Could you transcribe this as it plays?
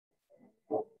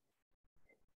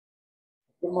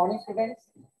Good morning, students.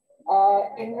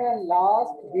 In the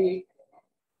last week,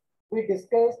 we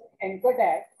discussed anchor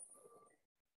tag,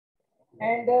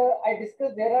 and I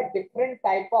discussed there are different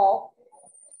type of.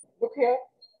 Look here.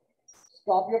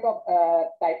 Stop your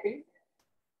typing.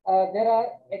 There are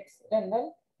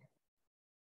external,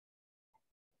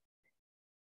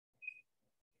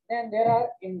 and there are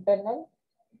internal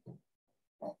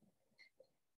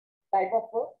type of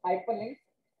hyperlinks.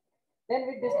 Then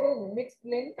we discussed mixed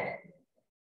link,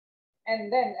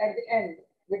 and then at the end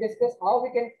we discuss how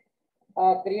we can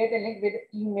create a link with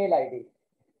email ID.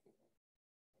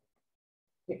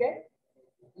 ठीक है?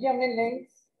 ये हमने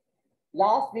links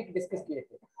last week discuss किए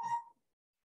थे.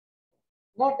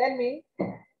 Now tell me,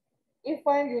 if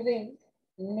I am using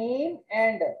name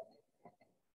and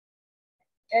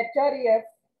href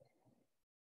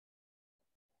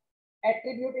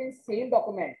attribute in same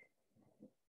document,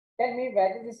 tell me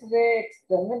whether this is a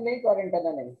external link or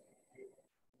internal link.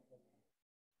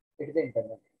 It is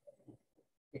internal.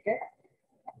 ठीक है?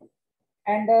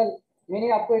 And मैंने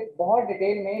आपको एक बहुत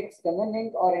detail में external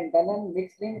link और internal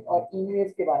mix link और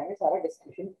emails के बारे में सारा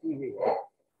डिस्कशन की हुई है.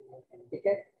 ठीक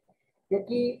है?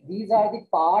 क्योंकि these are the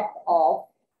part of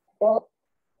the.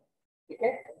 ठीक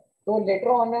है? तो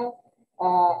later on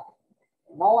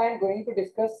now I am going to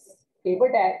discuss table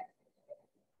tag.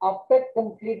 After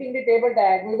completing the table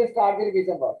tag, we will start the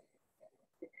revision work.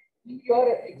 In your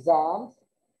exams,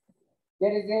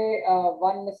 there is a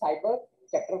one cyber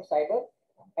chapter of cyber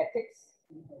ethics.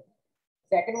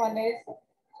 Second one is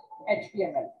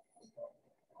HTML.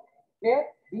 Where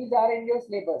these are in your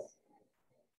syllabus.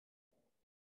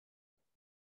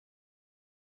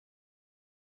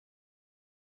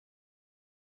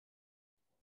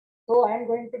 So I am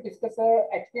going to discuss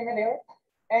HTML here.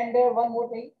 And one more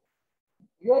thing,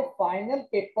 your final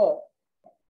paper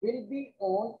will be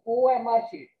on OMR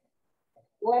sheet.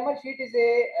 OMR sheet is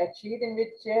a sheet in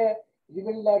which you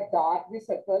will dark the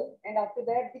circle, and after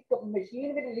that the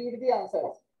machine will read the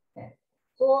answers.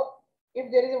 So if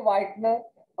there is a whitener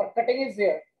or cutting is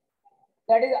there,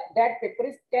 that paper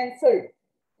is cancelled.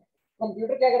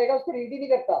 Computer क्या करेगा, उसको read ही नहीं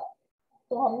करता.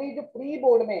 तो हमने जो pre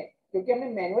board में, क्योंकि हमने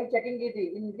मैनुअल चेकिंग की थी,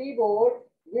 इन pre board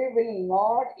we will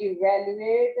not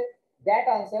evaluate that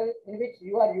answer in which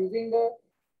you are using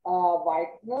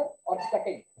whitener or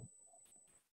cutting.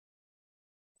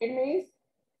 It means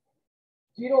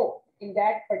 0 in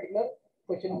that particular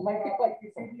question. Multiple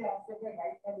किसी भी आंसर में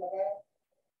whitener लगाया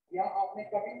या आपने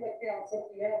कटिंग करके आंसर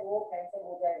किया है, वो कैंसिल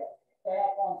हो जाएगा, चाहे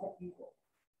आपका आंसर ठीक हो.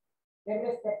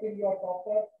 Irrespective your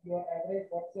topper, your average,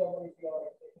 whatsoever is your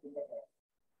expectation.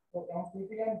 So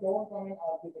completely and don't come and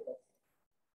argue with us.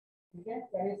 Okay,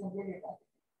 that is completely fine.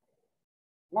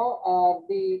 Now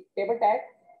the table tag.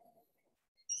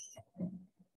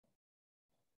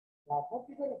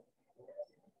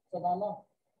 Sadana.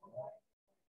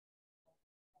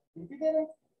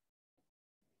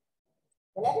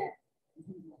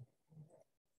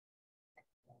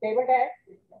 Table tag.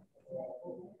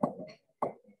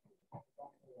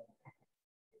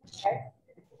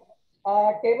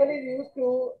 Table is used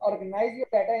to organize your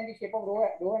data in the shape of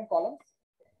row and columns.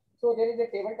 So there is a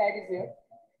table tag is here.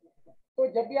 So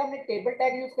जब भी आपने table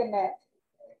tag use करना है,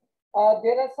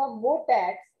 there are some more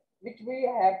tags which we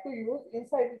have to use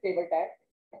inside the table tag.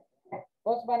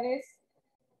 First one is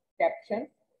caption.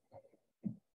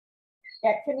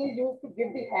 Caption is used to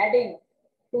give the heading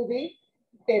to the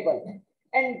table,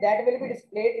 and that will be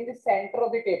displayed in the center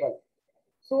of the table.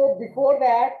 So before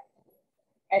that,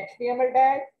 HTML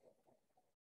tag,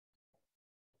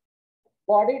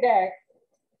 body tag,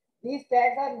 these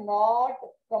tags are not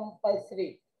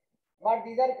compulsory, but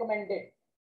these are recommended.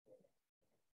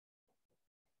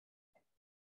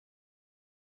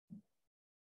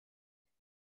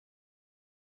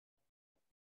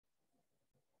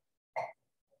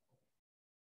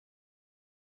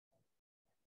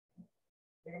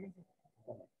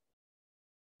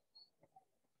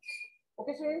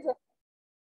 Okay, students,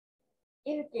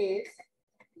 in case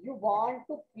you want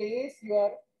to place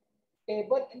your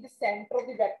table in the center of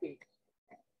the web page,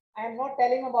 I am not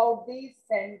telling about the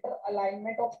center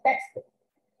alignment of text.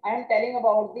 I am telling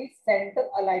about the center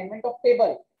alignment of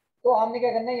table. तो हमने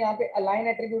क्या करना है, यहाँ पे align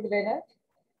attribute देना है,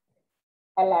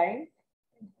 align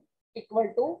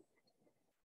equal to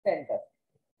center.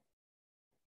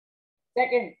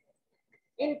 Second,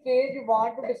 in case you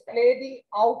want to display the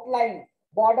outline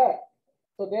border,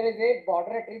 so there is a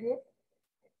border attribute.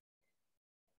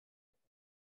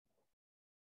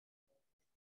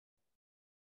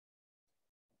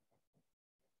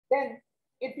 Then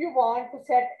if you want to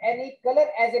set any color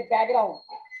as a background,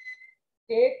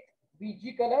 take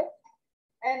BG color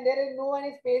and there is no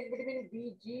any space between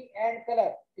BG and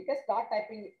color. ठीक है, start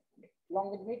typing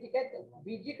along with me. ठीक है,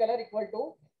 BG color equal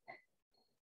to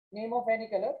name of any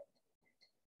color.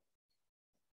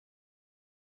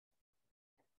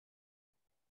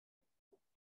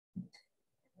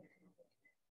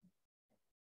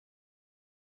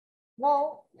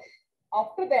 Now,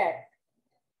 after that,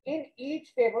 in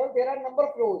each table there are number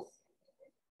of rows,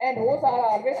 and rows are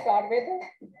always start with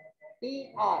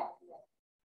TR.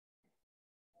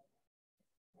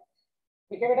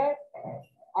 ठीक है बेटा,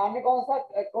 आपने कौन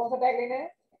सा tag लेना है?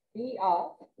 TR.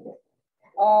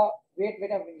 वेट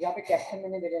बेटा, यहाँ पे कैप्शन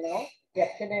मैंने दे देना हूँ.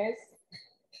 Caption is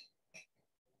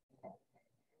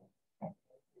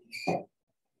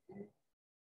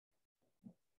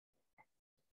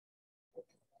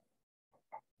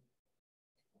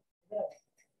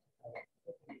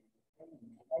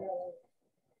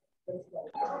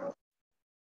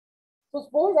so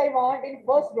suppose I want in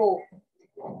first row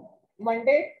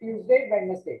Monday, Tuesday,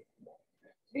 Wednesday.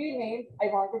 3 names I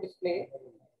want to display.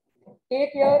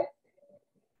 Take your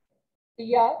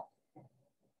TR.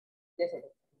 Yes, sir.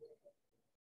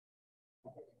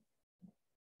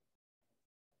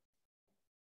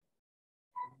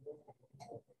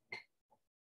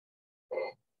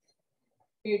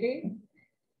 TD,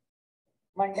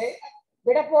 Monday.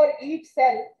 But for each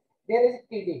cell, there is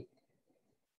TD.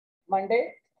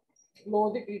 Monday,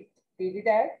 close the TD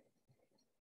tag.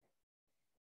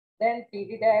 Then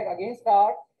TD tag again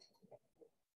start.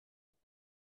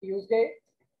 Tuesday,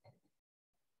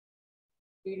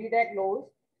 TD tag close.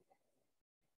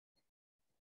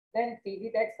 Then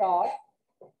TD tag start.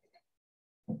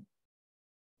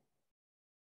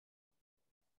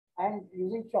 I am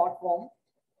using short form.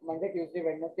 Monday, Tuesday,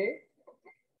 Wednesday.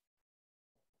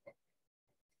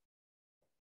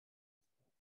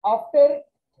 After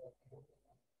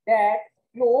that,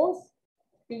 close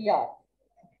TR.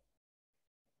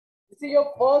 This is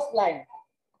your first line.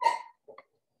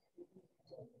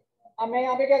 अब मैं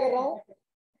यहाँ पे क्या कर रहा हूँ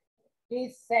कि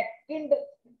second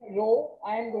row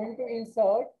I am going to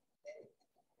insert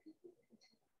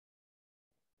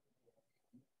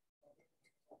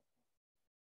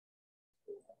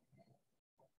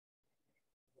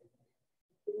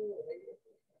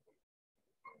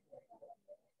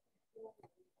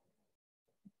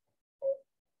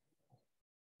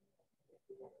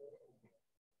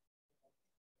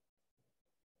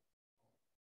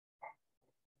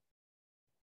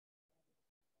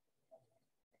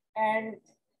and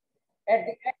at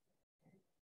the end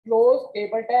close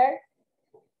table tag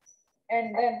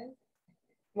and then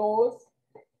close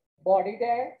body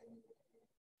tag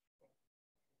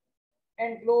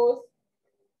and close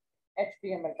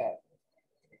HTML tag.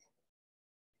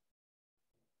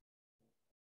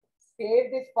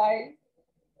 Save this file.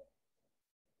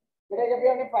 बेटा जब भी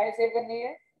हमने फाइल सेव करनी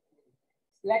है,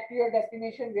 select your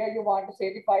destination where you want to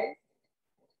save the file,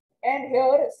 and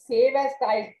here save as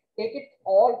type. Take it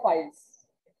all files.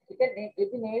 You can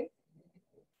give the name.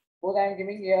 Both I am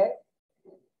giving here.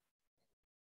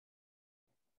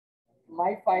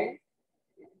 My file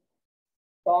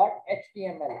dot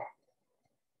HTML.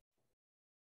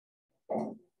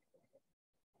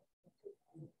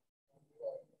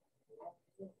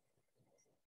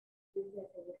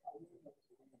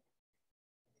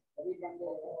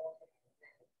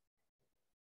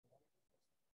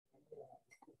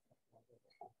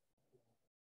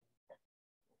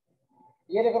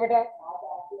 ये देखो बेटा,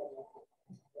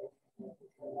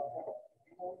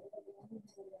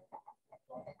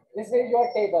 this is your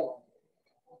table.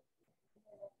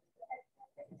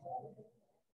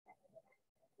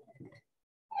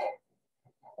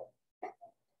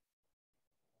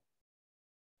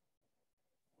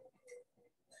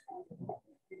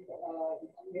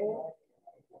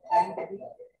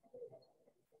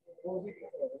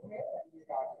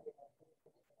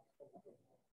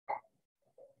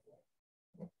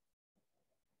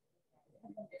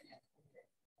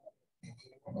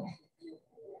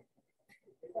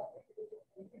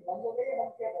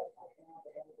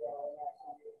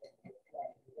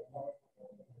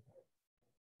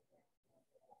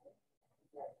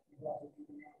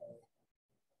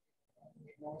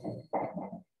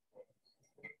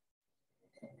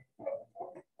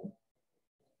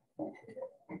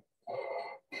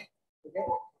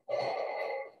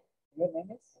 Your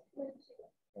name is?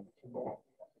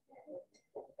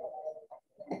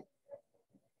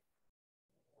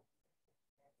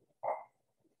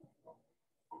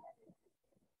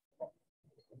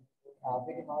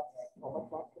 आपके marks how much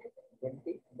marks?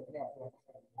 20. कितने आपके marks?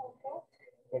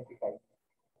 25.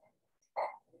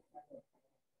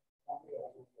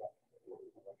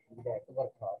 That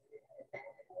work hard.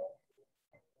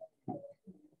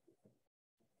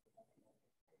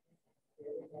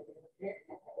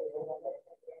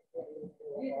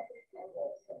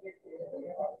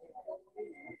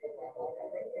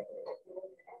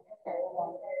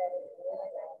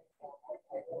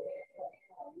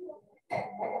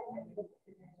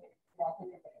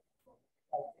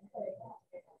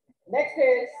 Next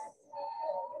is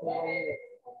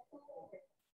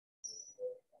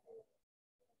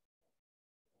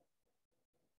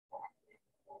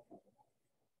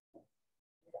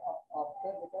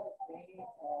after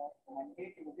Monday,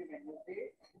 Tuesday, Wednesday,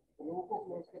 रो को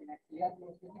close करना है, या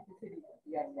क्लोज करना किसी भी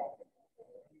या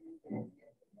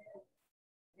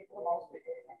माउस पे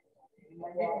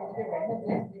मंडे, ट्यूसडे,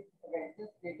 वेडनेसडे,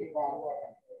 वेडनेसडे के बाद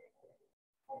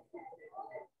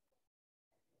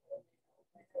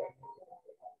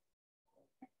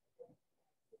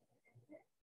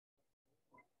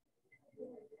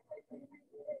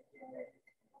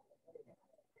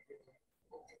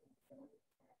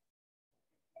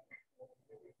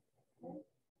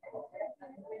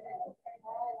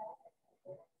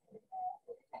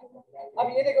अब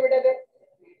ये देखो बेटा इधर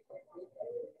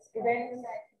स्टूडेंट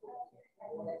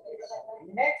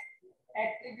नेक्स्ट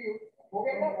एट्रीब्यूट हो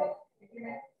गया बेटा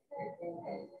implement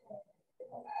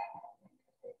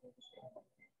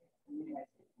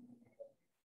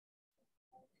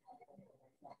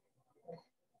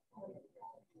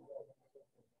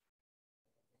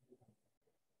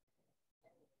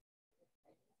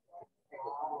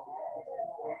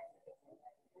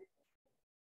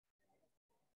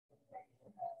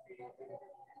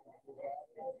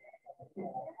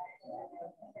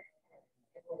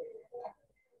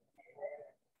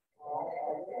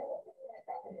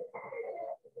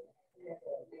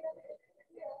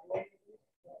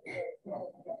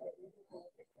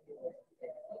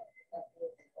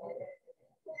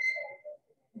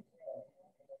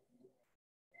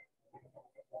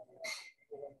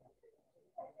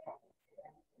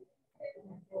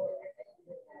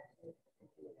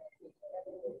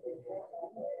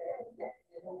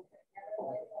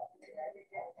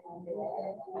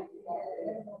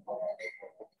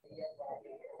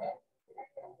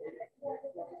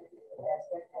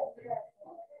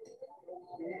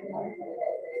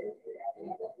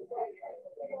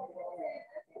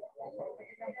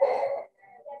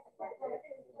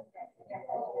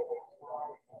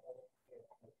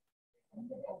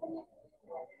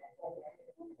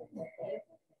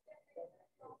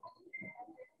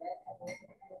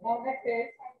Now next is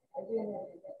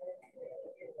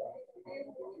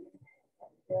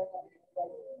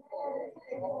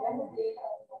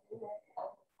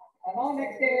now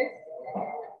next is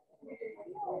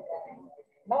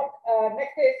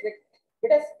next is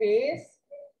with a space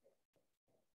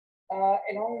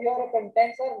along your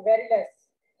contents are very less.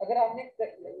 अगर आपने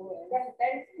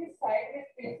contents की साइड में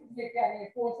स्पेस लेके आनी है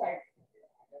four side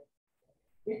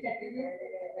which attribute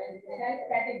self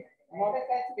padding not a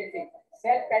self spacing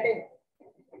self padding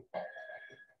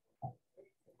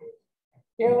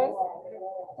here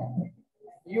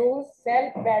use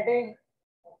self padding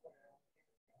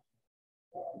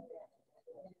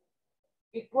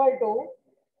equal to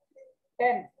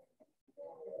 10.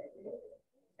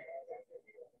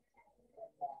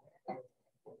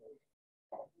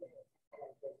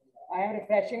 I am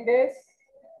refreshing this.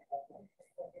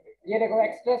 ये देखो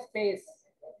extra space.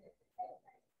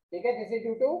 ठीक है, this is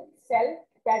due to self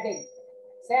padding.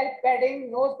 Self padding,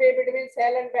 no space between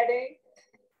cell and padding.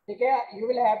 ठीक है, you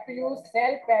will have to use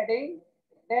self padding.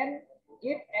 Then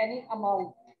give any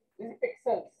amount. These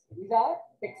pixels. These are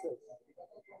pixels.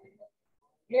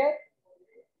 Clear?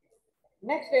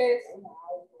 Next is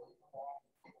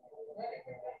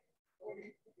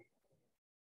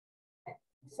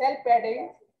self padding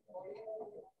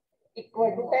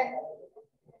equal to 10.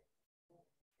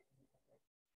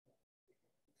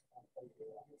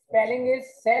 Spelling is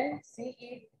cell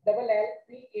CELLPADDING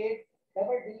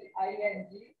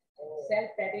self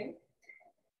padding.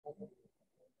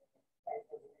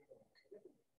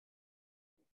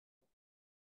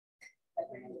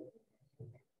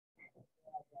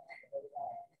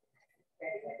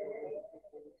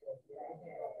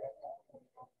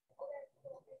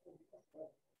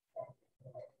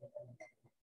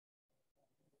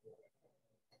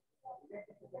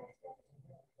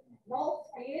 Now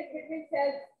space between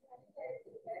cells.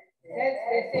 Cell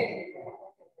spacing.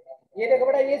 ये देखो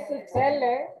बेटा ये cell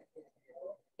है,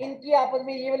 इनकी आपस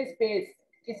में ये वाली स्पेस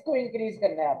इसको इंक्रीज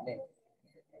करना है आपने,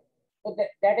 तो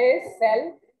that is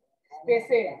cell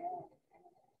spacing.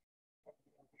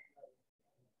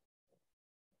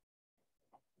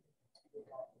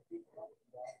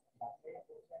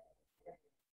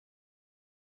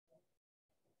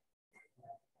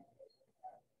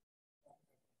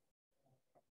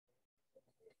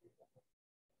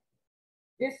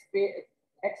 this space,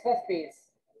 extra space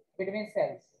between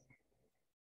cells,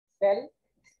 cell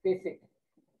spacing.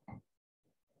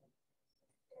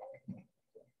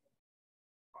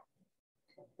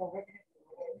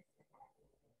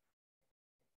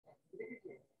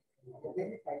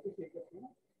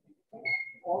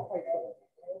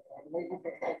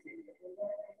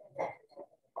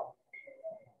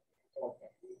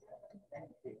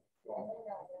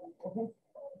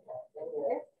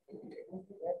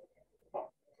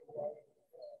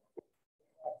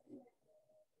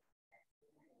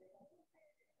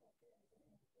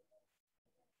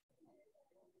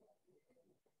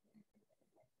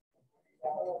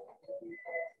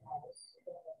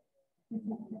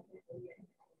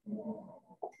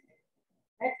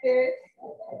 Next is,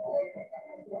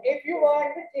 if you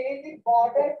want to change the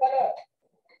border color,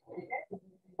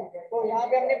 तो यहाँ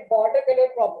पे हमने border color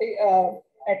property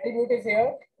attribute is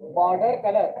here, border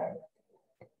color.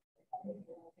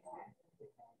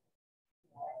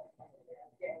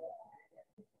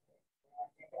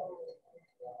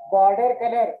 Border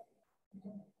color.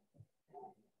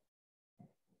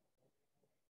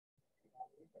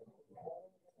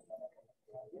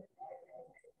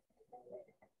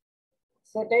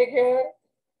 So take here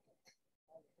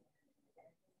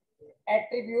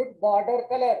attribute border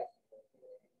color.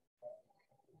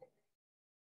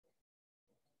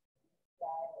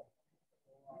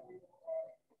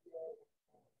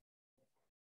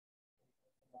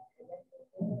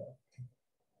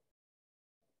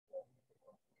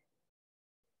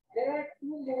 There are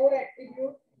two more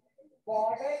attributes,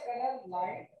 border color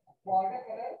light, border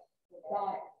color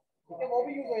dark. ठीक है, वो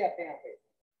भी use हो जाते हैं यहाँ पे.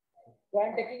 So I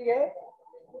am taking here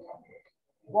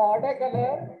border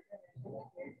color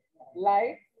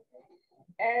light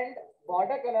and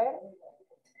border color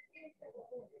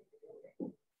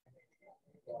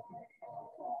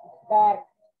dark.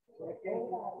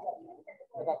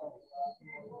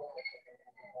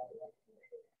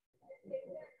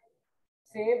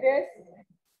 Save this.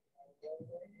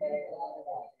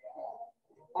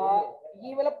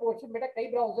 ये वाला पोर्शन बेटा कई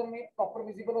ब्राउजर में प्रॉपर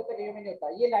विजिबल होता है, कई में नहीं होता.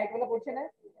 ये लाइट वाला पोर्शन है,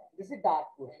 दिस इज डार्क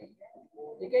पोर्शन.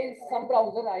 ठीक है, सम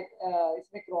ब्राउजर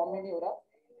इसमें क्रोम में नहीं हो रहा,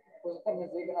 हो सकता है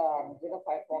मुझे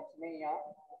फायरफॉक्स में या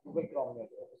गूगल क्रोम में.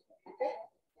 ठीक है,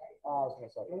 उसमें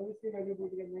सॉरी इसकी वैल्यू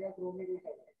पूछ करने का क्रोम में कोई.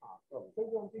 हां क्रोम तो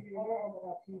कौन सी चीज है हम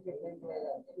आपकी करते हैं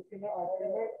इसके में आजकल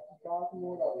में डार्क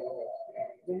मोड आ गया है.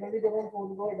 जनरली जब हम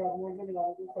फोन को डार्क मोड में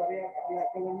लगाते हैं सारे ब्लैक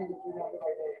कलर में दिखते हैं.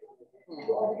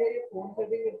 तो अब ये फोन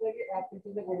सेटिंग करता है कि ऐप पीछे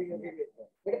से कोडिंग करके भेजता है.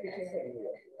 मेरे पीछे से सेटिंग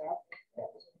है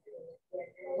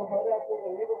तो हर आपको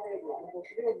करने को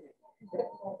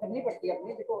करनी पड़ती है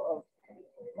अपनी. देखो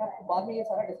मैं आपको बाद में ये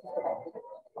सारा डिस्कस कराऊंगा.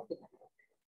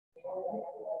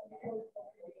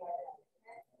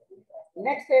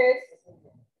 Next is,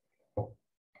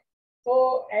 so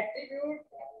attributes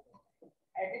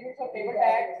of table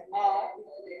tags are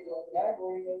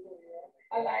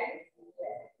align,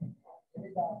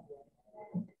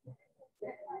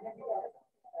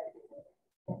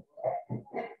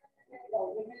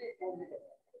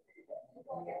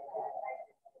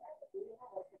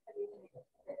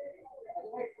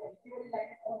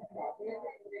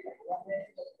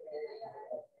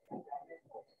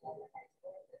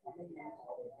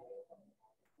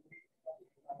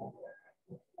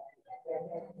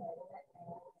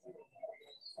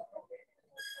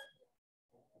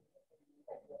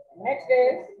 next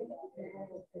is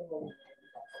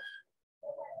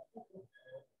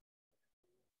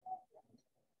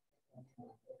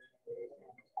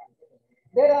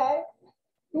there are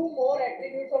two more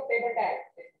attributes of table tag.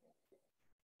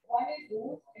 One is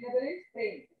root, another is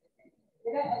frame.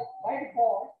 By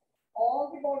default, all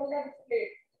the borders are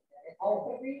displayed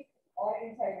outer V or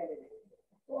inside the V.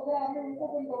 तो अगर आपने उनको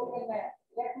control करना है,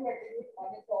 there are two attributes,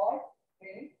 one is called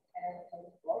frame and another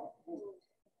is called root.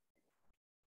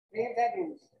 Frames and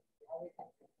roots.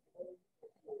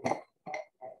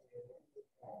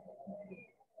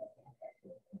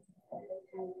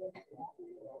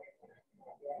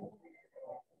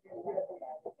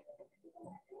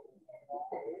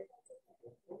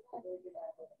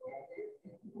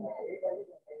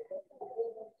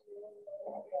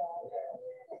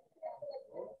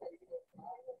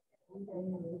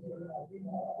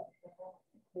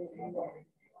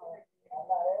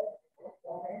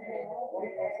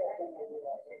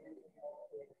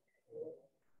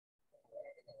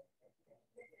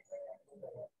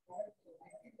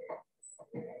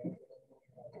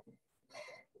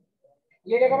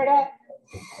 ये देखो बेटा,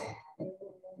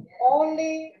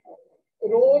 only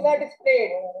rose are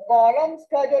displayed, columns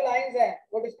का जो लाइंस है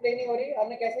वो डिस्प्ले नहीं हो रही.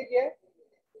 हमने कैसे किया?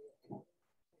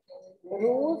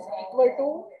 Rules equal to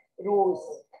rows.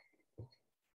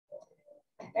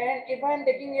 And if I am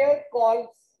taking here calls,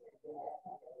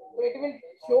 so it will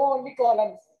show only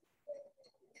columns.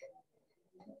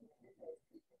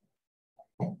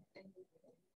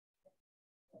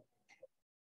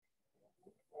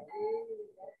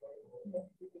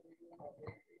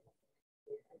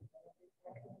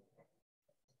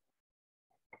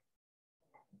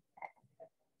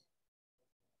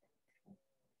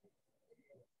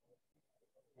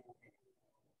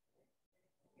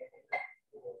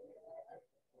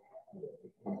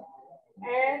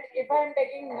 And if I am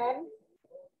taking none,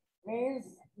 means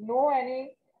no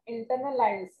any internal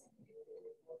lines.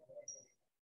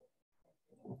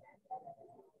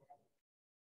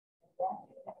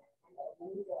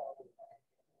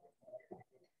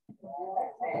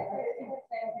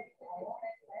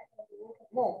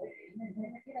 No,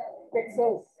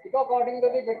 pixels, according to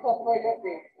the width of your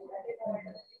page.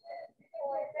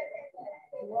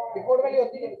 Default value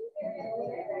होती है?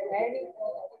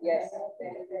 Yes.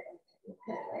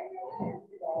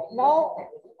 Now,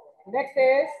 next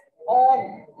is all.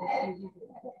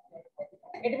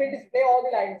 It will display all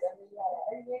the lines.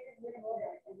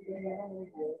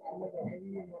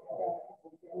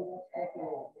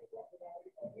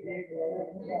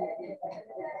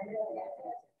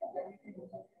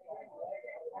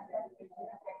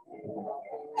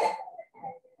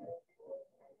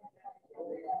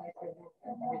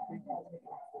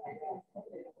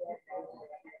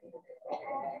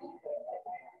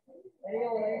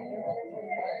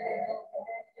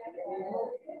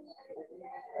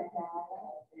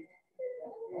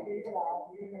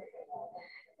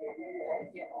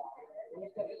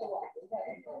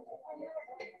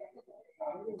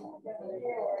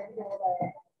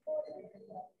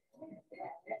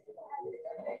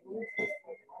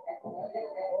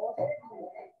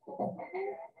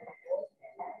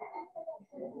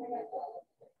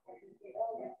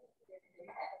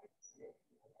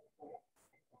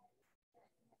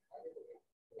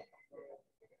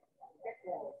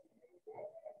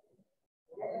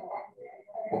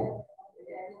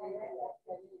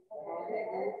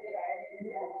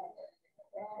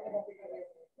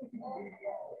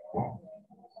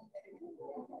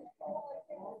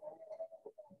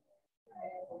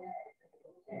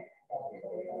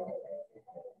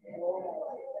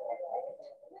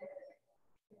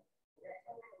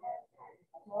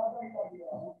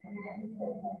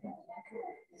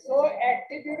 So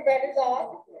attribute values are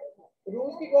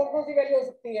rules की कौन सी value हो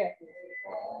सकती है?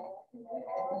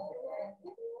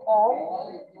 All,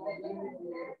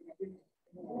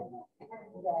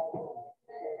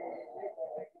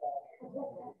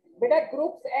 बेटा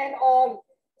groups and all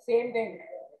same thing,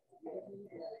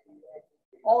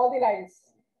 all the lines.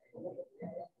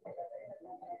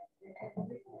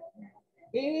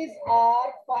 These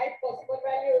are 5 possible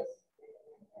values.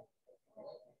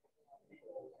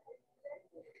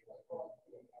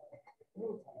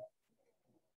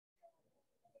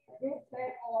 Groups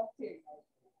and all same.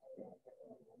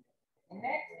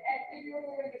 Next attribute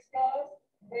we will discuss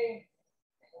frame.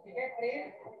 ठीक है, frame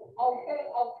outer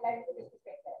outline को discuss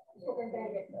करता है, इसको कंट्रोल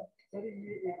करता है.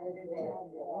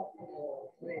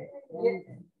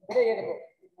 ये देखो,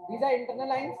 these are internal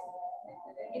lines.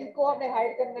 इनको आपने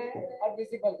हाइड करना है और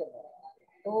विजिबल करना है.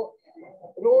 तो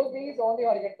rows means only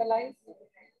horizontal lines,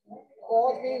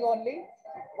 columns means only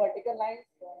vertical lines,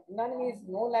 none means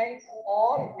no lines,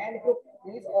 all and group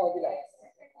means all the lines.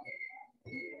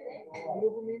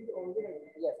 Group means all the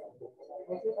lines. Yes.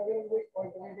 वैसे अगर हम कोई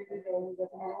ऑल्टरनेटिव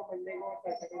जैसे मंडे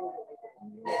को सैटरडे को.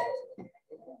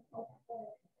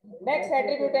 Next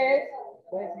attribute is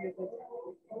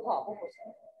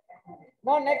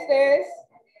now next is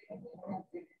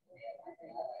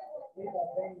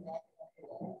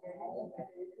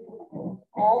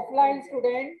offline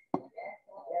student.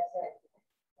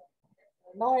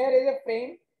 Now here is a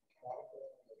frame.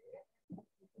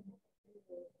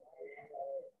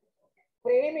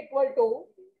 Frame equal to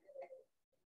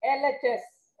LHS,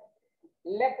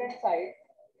 left hand side,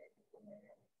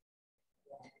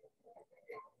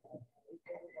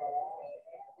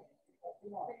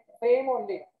 frame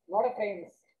only, not a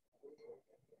frames.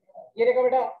 ये देखो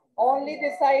बेटा, only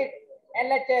this side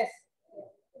LHS,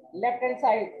 left hand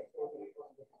side.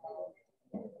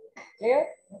 Clear?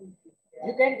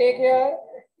 You can take here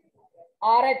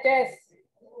RHS,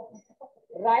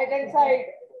 right hand side.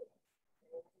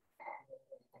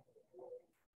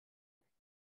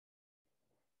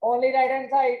 Only right hand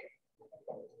side.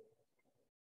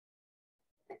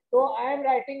 So I am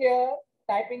writing here,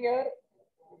 typing here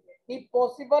the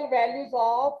possible values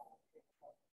of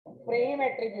frame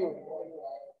attribute.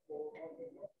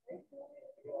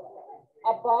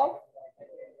 above,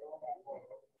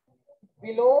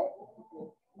 below,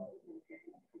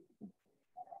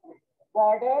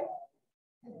 border,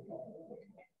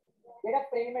 बेटा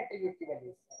frame attribute की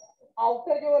value,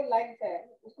 outer जो lines है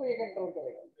उसको ये control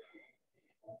करेगा।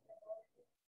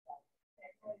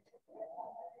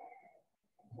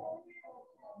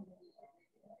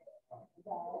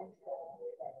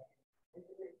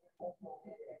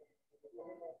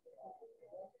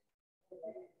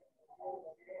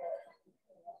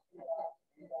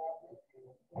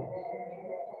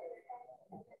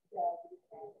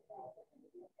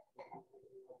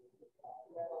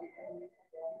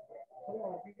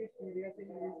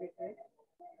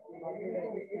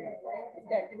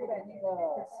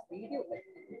 Video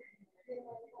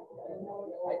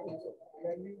I think so.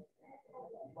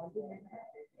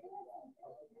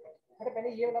 अरे पहले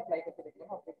ये वाला अप्लाई करके देखिए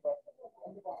ना आपके पास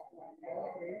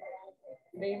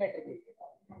frame attribute.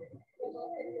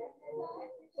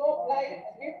 So like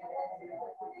if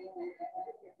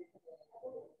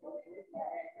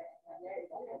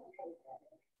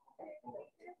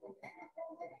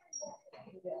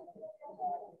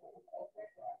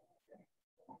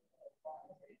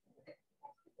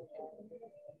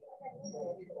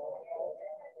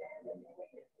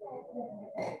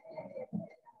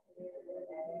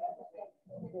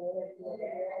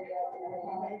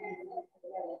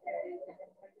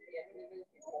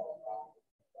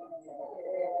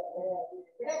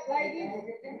apply these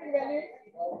different values,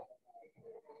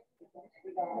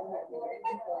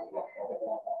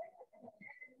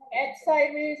 H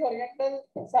side means horizontal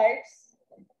sides,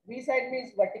 B side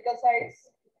means vertical sides,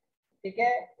 ठीक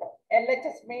है।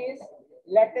 LHS means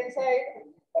left hand side,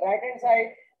 right hand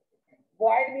side,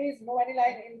 void means no any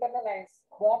line, internal lines,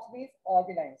 box means all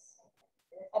the lines,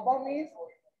 above means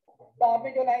top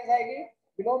में जो lines आएगी,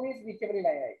 below means नीचे वाली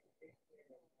line आएगी।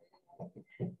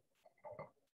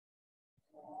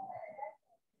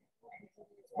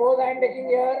 Suppose I am taking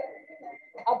here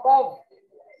above,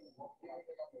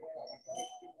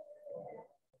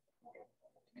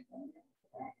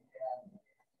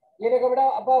 ये देखो बेटा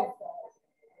above,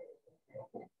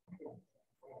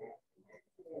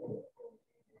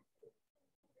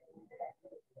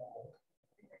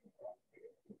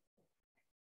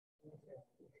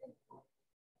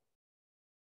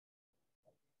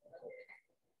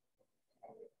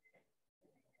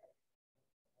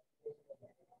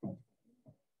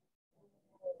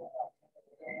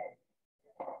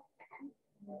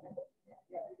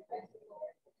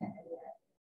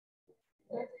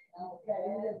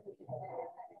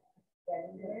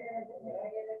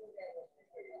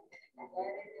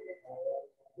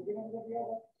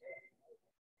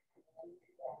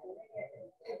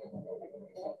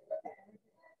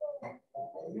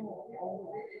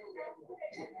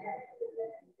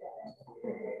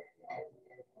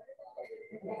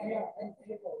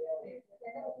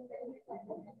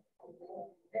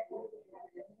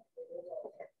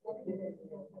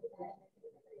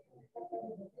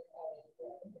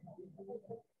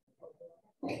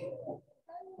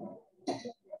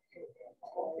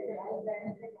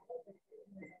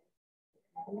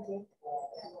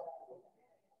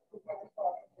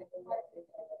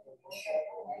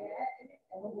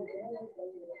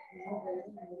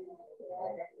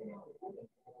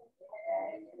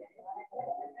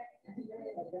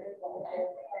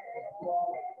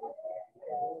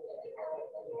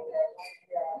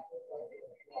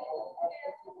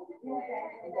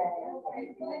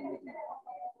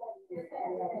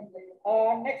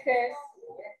 next is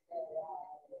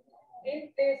in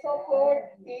place of word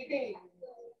TD,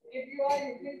 if you are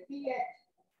using TH,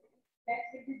 text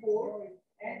will be bold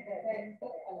and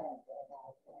center aligned.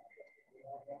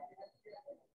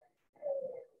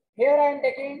 Here I am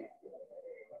taking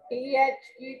TH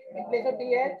in place of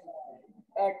TH,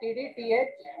 TD,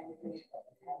 TH.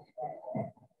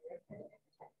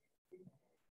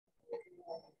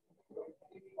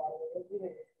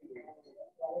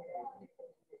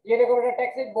 ये देखो बेटा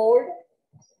text is bold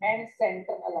and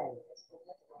centre align.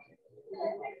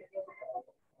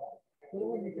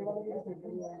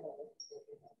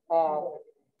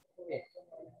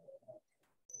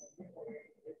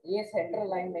 ये centre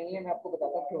line नहीं है, मैं आपको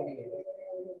बताता हूँ क्यों नहीं है।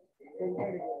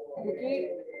 क्योंकि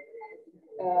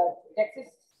text is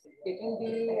taking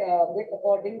the width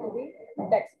according to the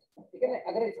text, ठीक है ना।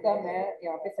 अगर इसका मैं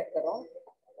यहाँ पे सेट कर रहा हूँ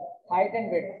height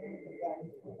and width,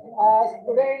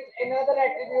 student another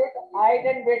attribute height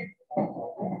and width,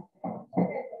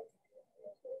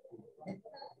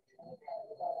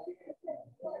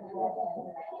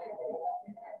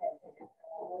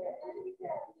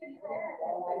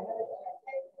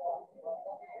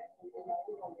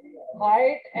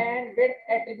 height and width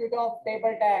attribute of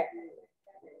table tag.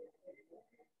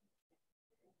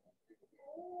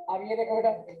 अब ये देखो बेटा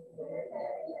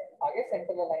आगे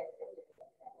सेंटर लाइन,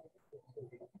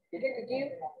 ठीक है, क्योंकि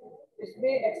इसमें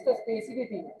एक्स्ट्रा स्पेस ही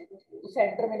थी तो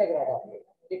सेंटर में लग रहा था,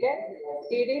 ठीक है।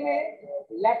 टीडी में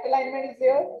left alignment is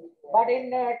there but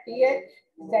in TH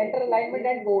centre alignment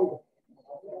and bold.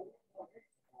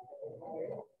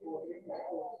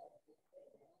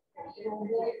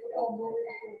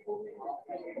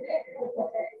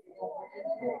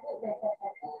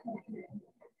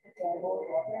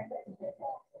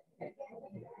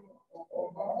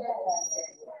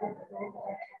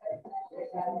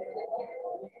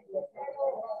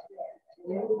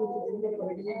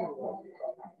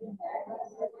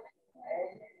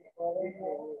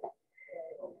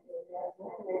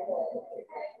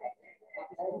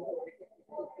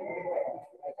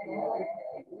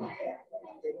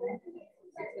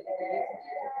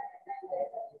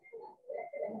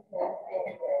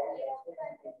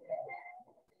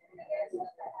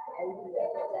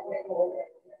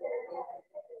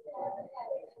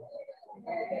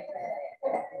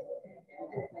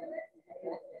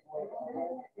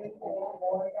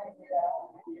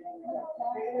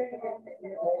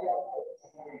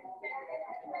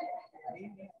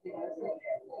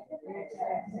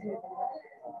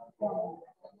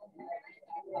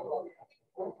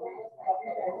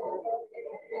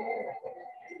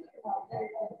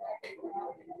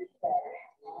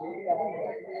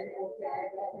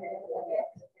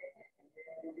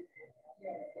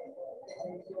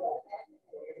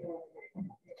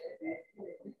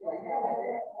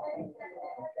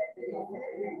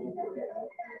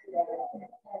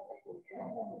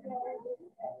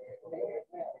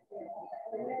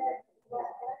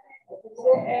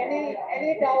 So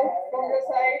any doubt from your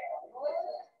side?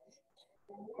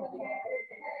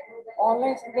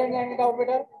 Online student, any doubt,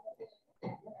 better?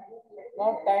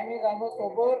 Now time is almost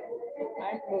over. I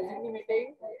am closing the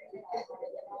meeting.